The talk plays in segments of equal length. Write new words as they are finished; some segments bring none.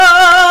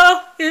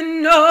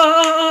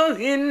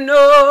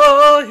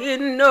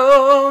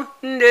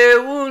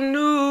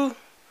Ndewunu,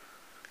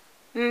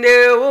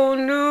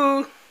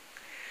 Ndewunu.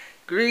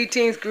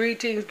 Greetings,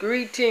 greetings,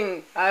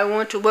 greetings. I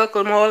want to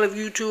welcome all of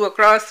you to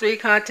Across Three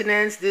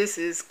Continents. This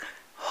is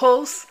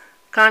host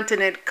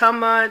Continent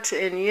Kamat,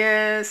 and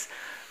yes,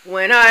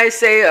 when I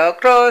say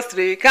across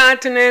three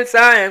continents,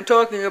 I am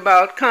talking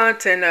about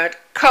Continent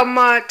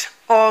Kamat,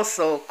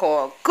 also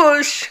called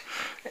Kush,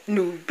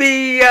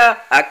 Nubia,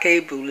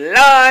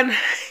 Akebulan.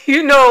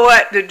 You know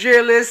what the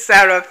drill is,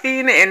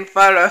 Sarafina and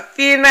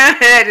Farafina.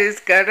 That is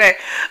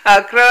correct.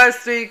 Across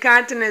three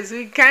continents,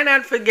 we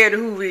cannot forget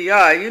who we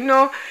are. You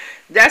know,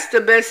 that's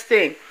the best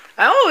thing.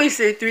 I always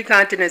say three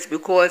continents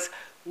because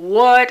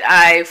what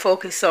I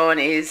focus on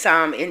is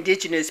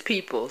indigenous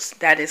peoples.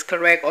 That is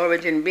correct,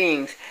 origin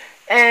beings.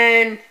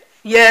 And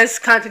yes,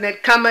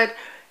 Continent Kamat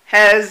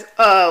has,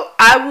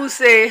 I will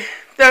say,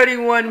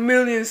 31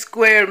 million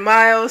square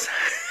miles.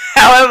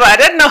 However, I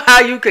don't know how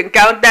you can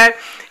count that.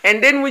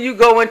 And then when you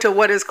go into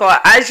what is called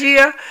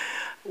Asia,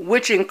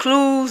 which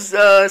includes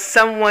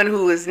someone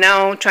who is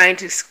now trying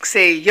to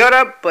say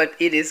Europe, but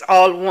it is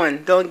all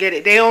one. Don't get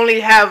it. They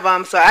only have,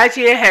 so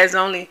Asia has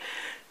only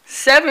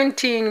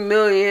 17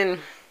 million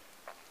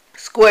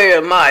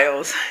square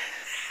miles.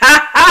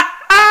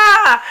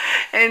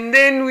 And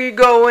then we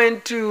go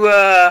into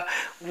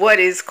what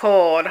is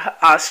called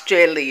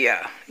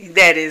Australia.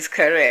 That is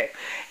correct.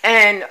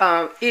 And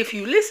if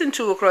you listen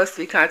to Across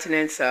Three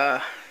Continents,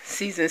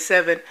 Season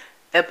 7,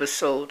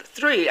 Episode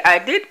 3, I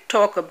did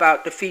talk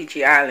about the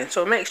Fiji Island.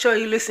 So make sure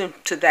you listen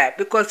to that.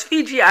 Because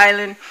Fiji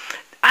Island,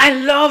 I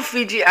love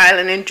Fiji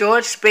Island. And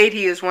George Speight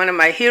is one of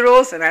my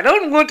heroes. And I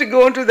don't want to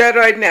go into that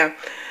right now.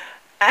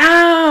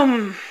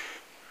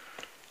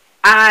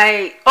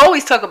 I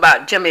always talk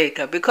about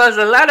Jamaica because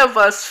a lot of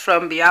us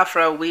from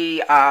Biafra,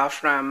 we are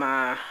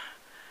from,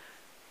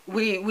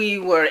 we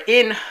were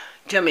in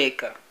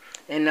Jamaica,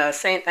 in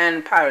St.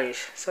 Anne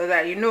Parish, so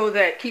that you know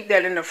that, keep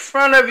that in the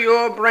front of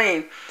your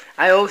brain.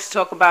 I always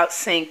talk about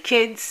St.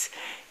 Kitts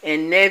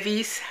and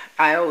Nevis.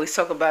 I always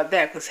talk about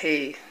that because,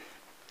 hey,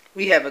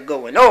 we have it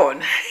going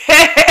on.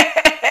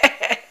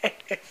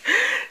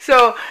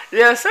 So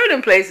there are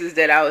certain places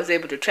that I was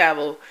able to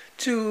travel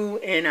to,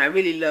 and I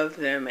really love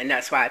them, and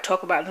that's why I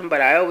talk about them.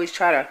 But I always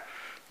try to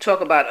talk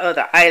about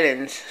other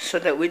islands so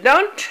that we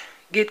don't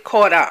get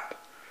caught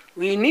up.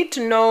 We need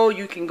to know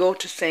you can go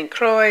to St.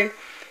 Croix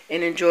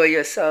and enjoy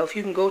yourself.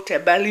 You can go to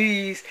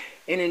Belize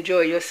and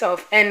enjoy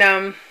yourself,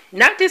 and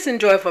not just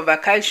enjoy for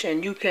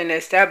vacation. You can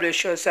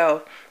establish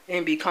yourself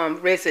and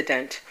become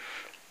resident.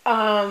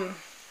 So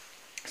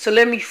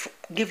let me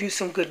give you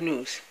some good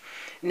news.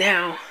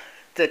 Now,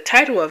 the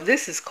title of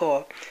this is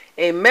called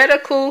A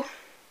Medical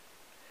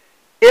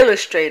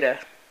Illustrator.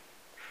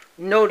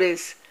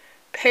 Notice,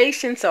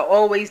 patients are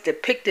always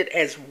depicted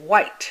as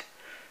white.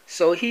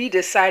 So he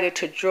decided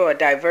to draw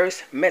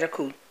diverse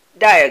medical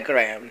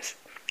diagrams.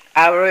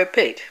 I will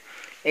repeat.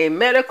 A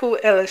medical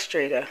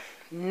illustrator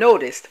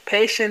noticed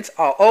patients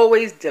are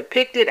always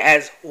depicted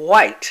as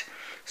white.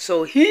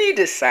 So he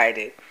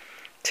decided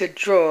to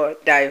draw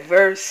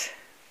diverse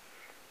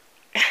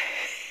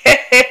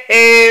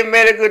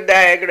medical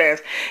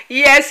diagrams.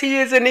 Yes, he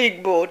is an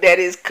Igbo. That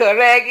is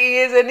correct. He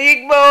is an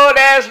Igbo.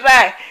 That's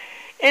right.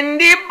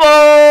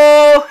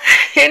 Indibo.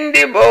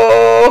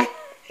 Indibo.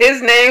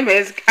 His name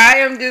is, I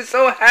am just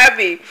so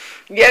happy.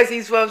 Yes,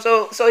 he's from,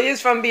 so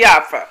he's from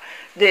Biafra.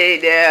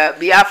 The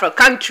Biafra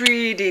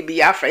country, the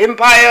Biafra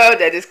empire.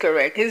 That is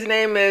correct. His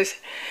name is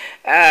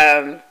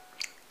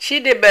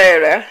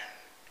Chidebere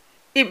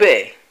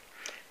Ibe.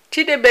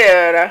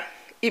 Chidebere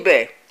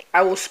Ibe.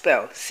 I will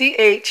spell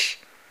CHIDIEBERE.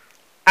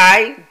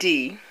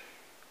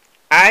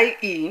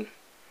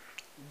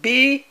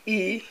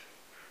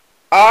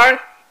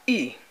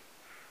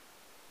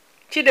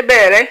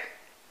 Chidebere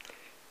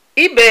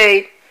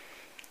Ibe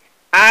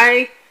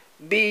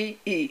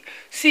IBE.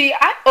 See,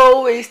 I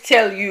always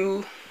tell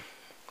you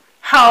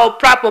how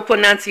proper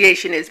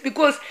pronunciation is,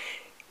 because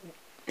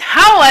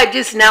how I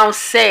just now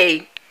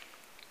say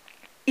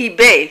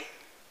Ibe,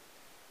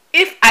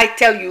 if I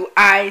tell you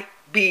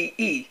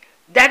IBE,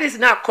 that is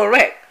not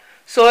correct.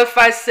 So if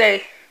I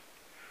say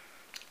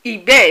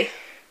Ibe,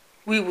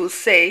 we will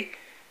say,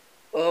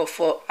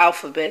 for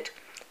alphabet,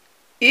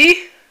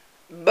 I-B-E.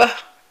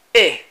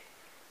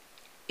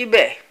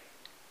 Ibe.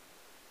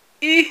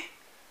 I-B-E.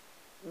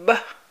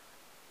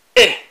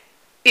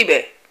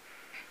 Ibe.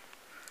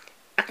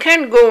 I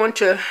can't go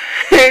into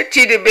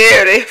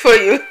Chidebere for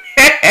you.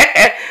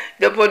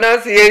 The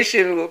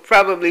pronunciation will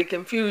probably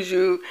confuse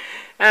you.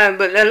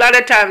 But a lot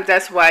of times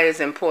that's why it's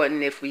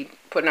important if we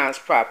pronounce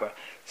proper.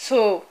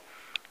 So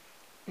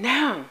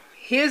now,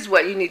 here's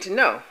what you need to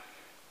know.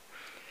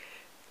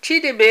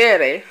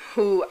 Chidebere,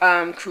 who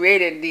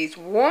created these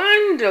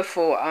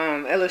wonderful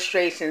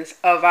illustrations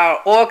of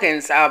our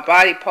organs, our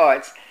body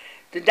parts.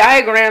 The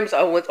diagrams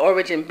are with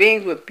origin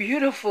beings with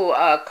beautiful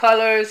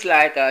colors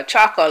like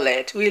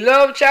chocolate. We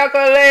love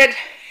chocolate.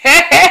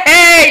 Hey, hey,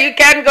 hey, you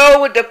can't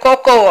go with the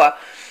cocoa.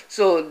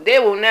 So they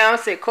will now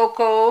say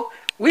cocoa.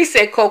 We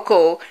say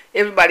cocoa.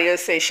 Everybody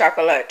else say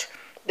chocolate.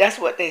 That's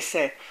what they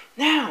say.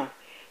 Now,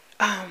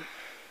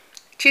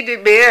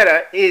 Chidi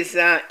Beera is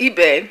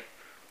Ibe,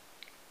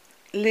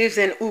 lives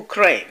in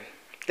Ukraine.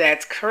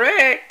 That's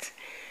correct.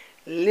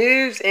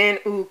 Lives in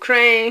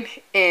Ukraine,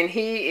 and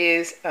he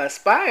is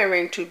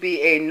aspiring to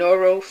be a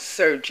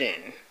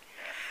neurosurgeon.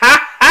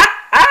 Ha ha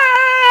ha!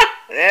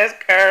 That's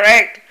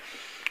correct.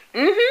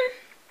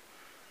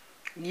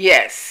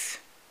 Yes.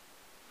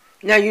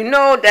 Now you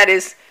know that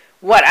is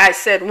what I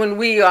said when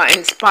we are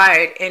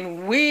inspired,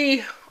 and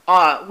we're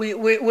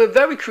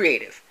very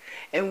creative,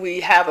 and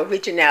we have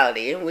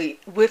originality, and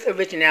with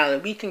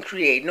originality we can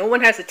create. No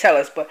one has to tell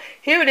us, but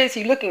here it is.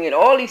 He's looking at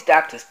all these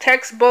doctors'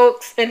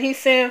 textbooks, and he's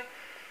saying,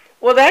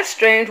 well, that's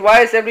strange.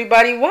 Why is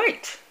everybody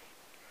white?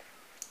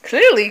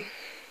 Clearly,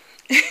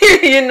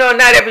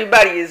 not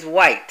everybody is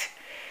white.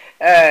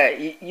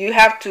 You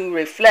have to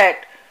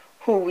reflect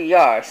who we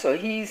are. So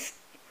he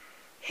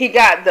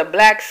got the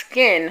black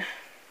skin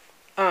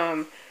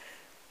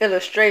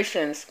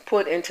illustrations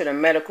put into the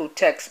medical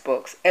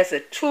textbooks as a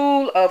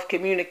tool of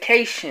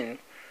communication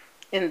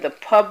in the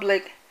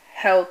public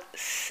health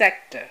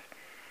sector.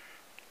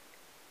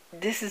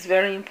 This is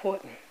very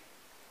important.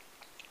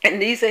 And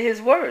these are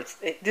his words.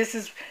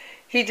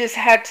 He just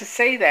had to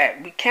say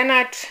that. We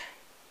cannot,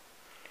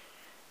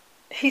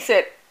 he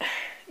said,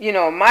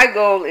 my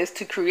goal is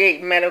to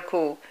create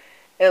medical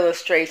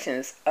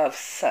illustrations of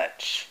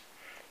such.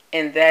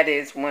 And that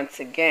is, once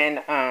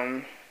again,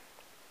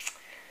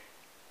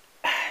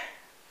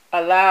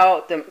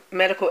 allow the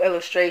medical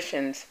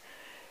illustrations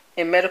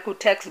in medical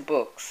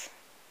textbooks,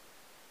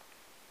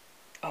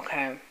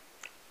 okay,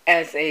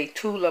 as a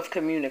tool of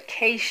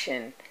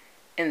communication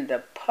in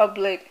the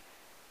public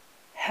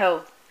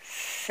health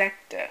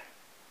sector.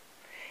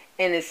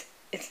 And it's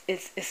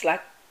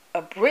like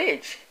a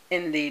bridge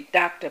in the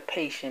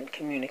doctor-patient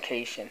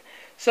communication.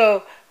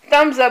 So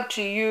thumbs up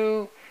to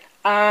you.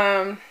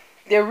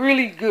 They're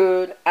really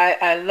good.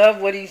 I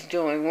love what he's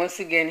doing. Once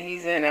again,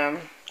 he's in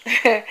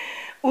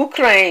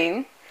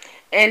Ukraine,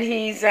 and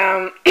he's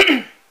at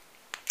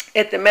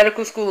the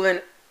medical school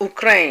in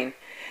Ukraine.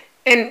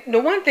 And the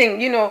one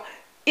thing,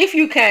 if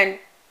you can,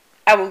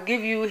 I will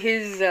give you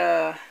his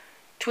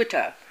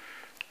Twitter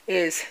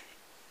is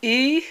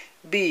EBERLLUSTRATE.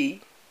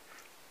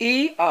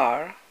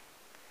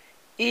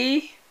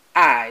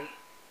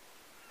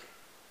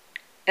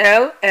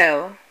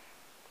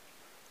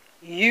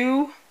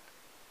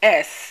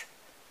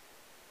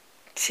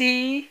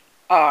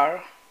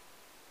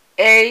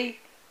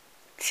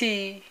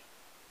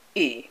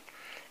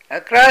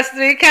 Across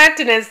 3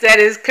 continents, that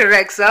is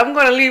correct. So I'm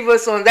going to leave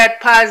us on that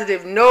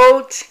positive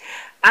note.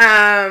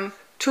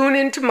 Tune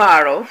in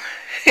tomorrow,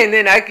 and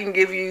then I can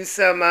give you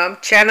some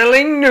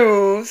channeling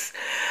news.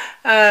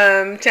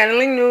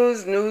 Channeling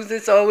news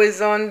that's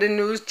always on the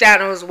news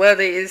channels,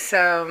 whether it's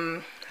how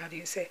do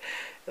you say,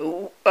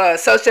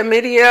 social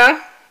media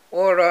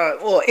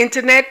or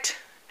internet,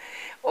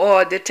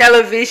 or the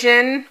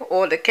television,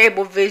 or the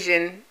cable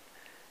vision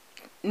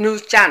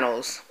news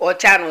channels, or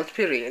channels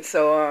period.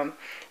 So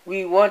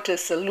we want to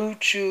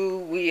salute you.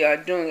 We are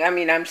doing,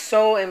 I'm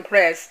so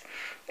impressed,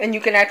 and you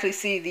can actually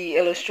see the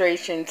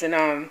illustrations,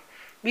 and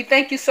we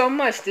thank you so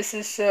much. This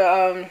is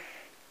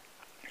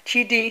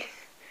Chidi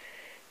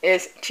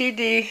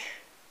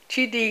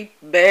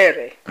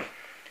Beera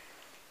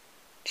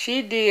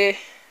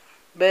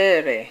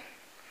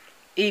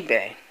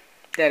Ibe.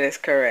 That is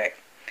correct.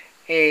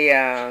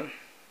 I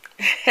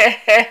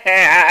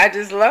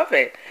just love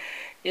it.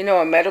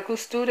 A medical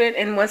student,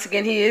 and once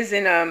again, he is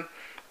in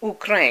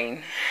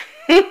Ukraine.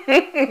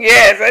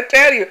 Yes, I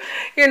tell you.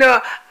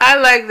 I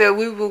like that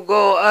we will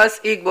go, us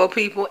Igbo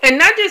people, and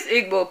not just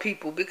Igbo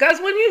people, because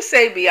when you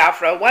say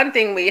Biafra, one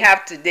thing we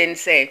have to then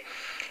say,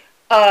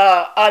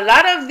 a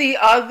lot of the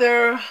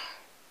other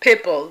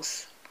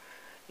peoples,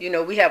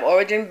 we have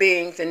origin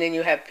beings, and then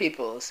you have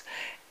peoples,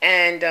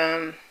 and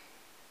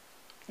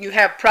you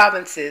have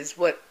provinces,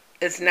 what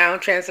is now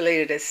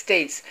translated as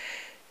states.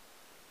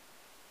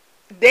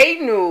 They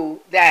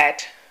knew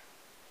that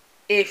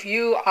if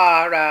you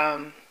are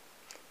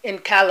in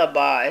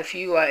Calabar, if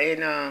you are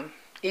in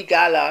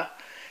Igala,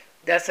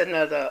 that's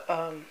another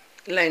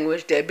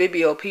language, the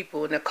Bibio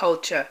people in the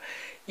culture,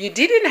 you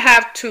didn't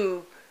have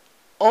to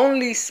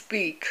only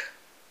speak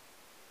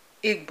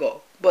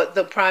Igbo, but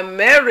the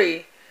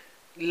primary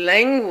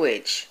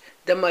language,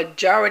 the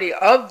majority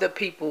of the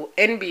people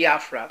in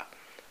Biafra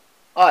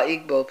are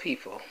Igbo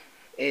people.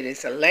 It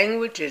is a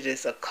language, it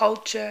is a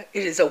culture,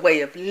 it is a way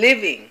of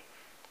living.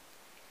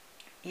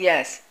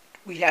 Yes,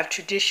 we have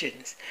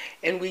traditions,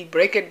 and we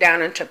break it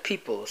down into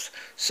peoples.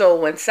 So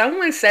when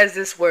someone says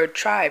this word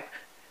tribe,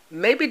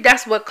 maybe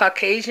that's what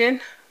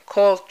Caucasian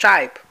calls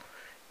tribe,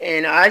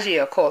 and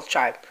Asia calls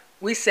tribe.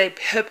 We say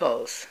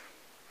peoples,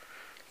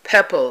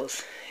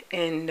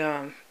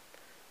 and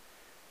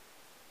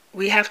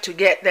we have to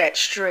get that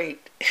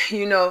straight.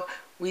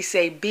 We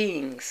say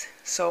beings,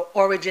 so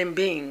origin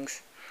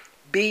beings,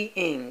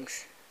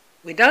 beings.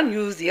 We don't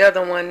use the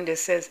other one that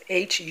says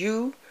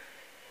HU,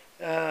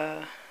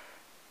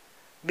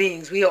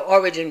 beings. We are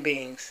origin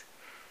beings.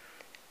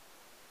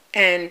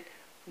 And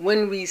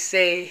when we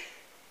say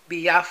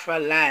Biafra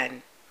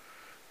land,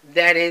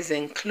 that is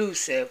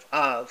inclusive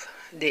of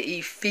the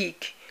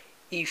Efik,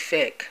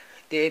 Efek,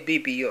 the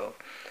Ibibio,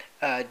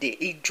 the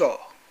Ijo,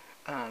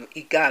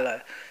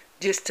 Igala,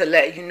 just to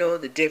let you know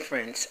the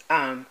difference.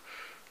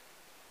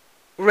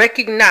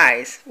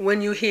 Recognize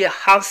when you hear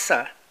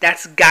Hausa,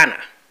 that's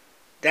Ghana.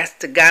 That's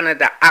the Ghana,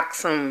 the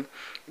Aksum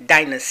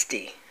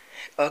dynasty.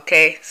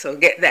 Okay, so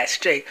get that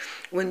straight.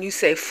 When you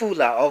say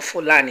Fula or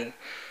Fulani,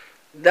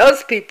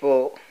 those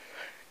people,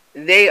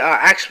 they are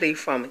actually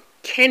from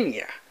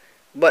Kenya,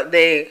 but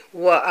they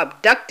were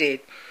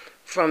abducted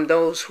from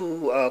those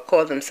who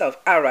call themselves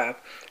Arab,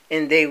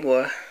 and they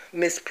were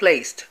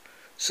misplaced.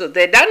 So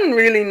they didn't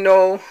really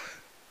know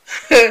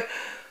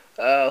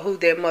who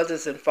their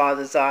mothers and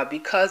fathers are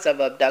because of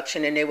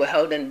abduction, and they were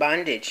held in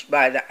bondage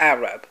by the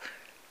Arab.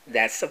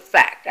 That's a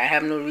fact. I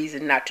have no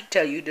reason not to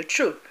tell you the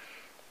truth.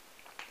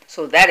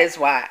 So that is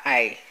why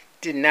I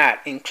did not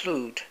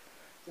include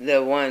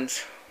the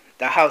ones,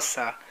 the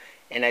Hausa,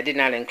 and I did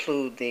not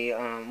include the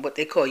what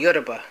they call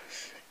Yoruba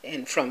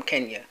from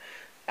Kenya.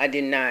 I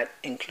did not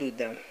include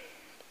them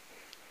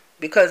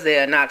because they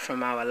are not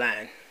from our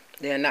land.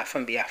 They are not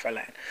from Biafra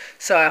land.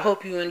 So I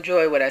hope you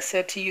enjoy what I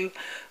said to you.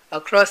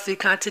 Across the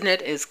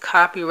Continent is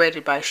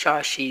copyrighted by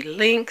Shashi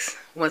Links.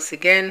 Once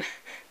again,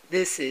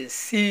 this is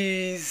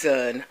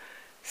season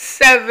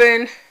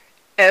 7,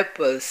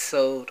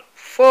 episode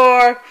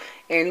 4.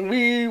 And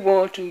we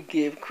want to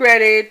give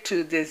credit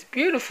to this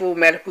beautiful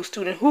medical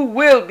student who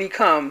will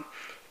become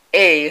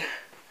a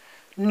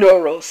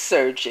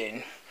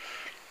neurosurgeon.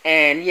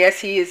 And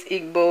yes, he is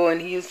Igbo and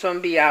he is from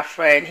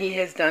Biafra, and he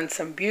has done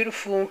some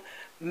beautiful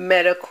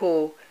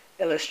medical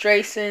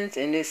illustrations.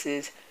 And this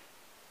is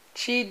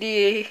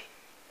Chidiebere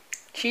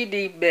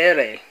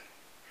Ibe,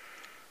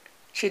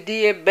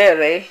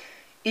 Chidiebere,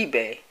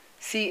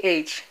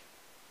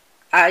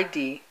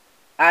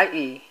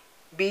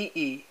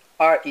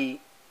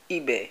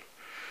 Ibe.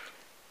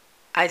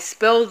 I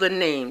spell the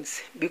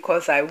names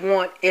because I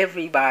want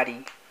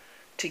everybody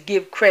to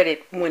give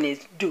credit when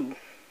it's due,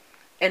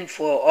 and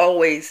for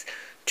always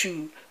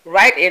to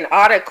write an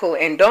article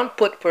and don't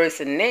put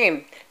person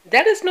name.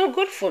 That is no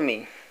good for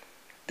me.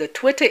 The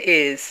Twitter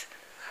is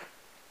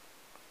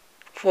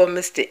for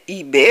Mr.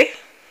 Ibe.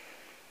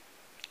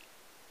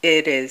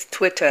 It is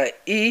Twitter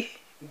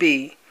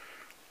EBEILLUSTRATE.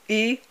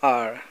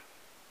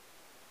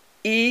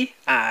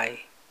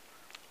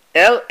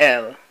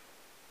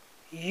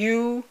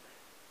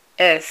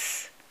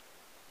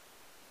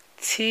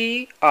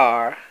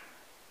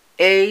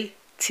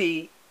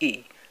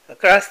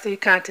 Across the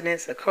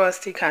continents, across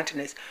the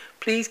continents.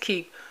 Please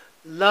keep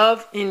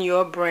love in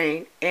your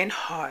brain and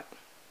heart.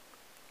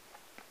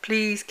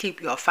 Please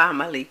keep your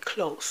family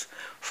close.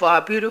 For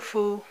our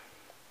beautiful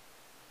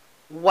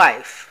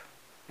wife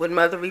with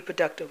mother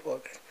reproductive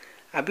organ,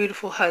 our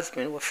beautiful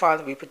husband with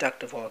father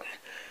reproductive organ,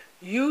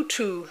 you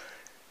two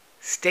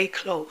stay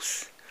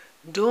close.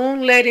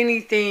 Don't let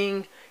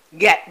anything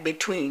get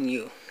between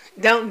you.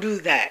 Don't do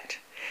that.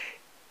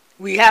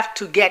 We have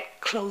to get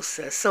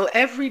closer. So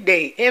every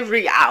day,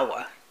 every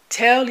hour,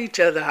 tell each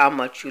other how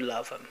much you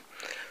love them.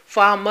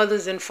 For our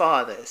mothers and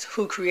fathers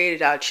who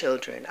created our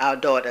children, our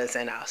daughters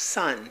and our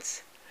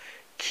sons,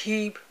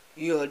 keep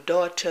your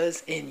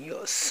daughters and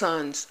your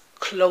sons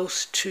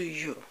close to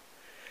you.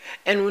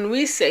 And when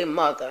we say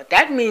mother,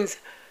 that means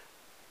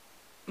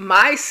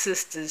my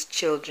sister's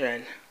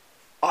children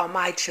are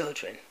my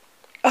children.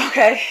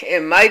 Okay?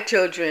 And my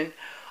children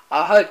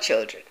are her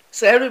children.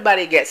 So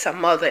everybody gets a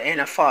mother and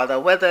a father,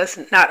 whether it's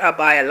not a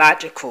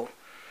biological.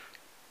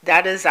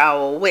 That is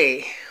our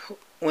way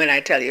when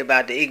I tell you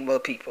about the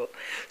Igbo people.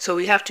 So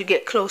we have to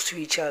get close to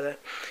each other.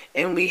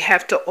 And we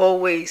have to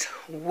always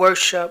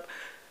worship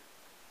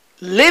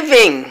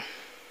living.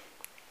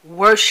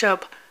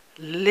 Worship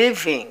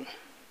living.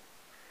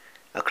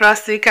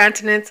 Across the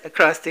continents,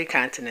 across the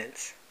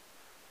continents.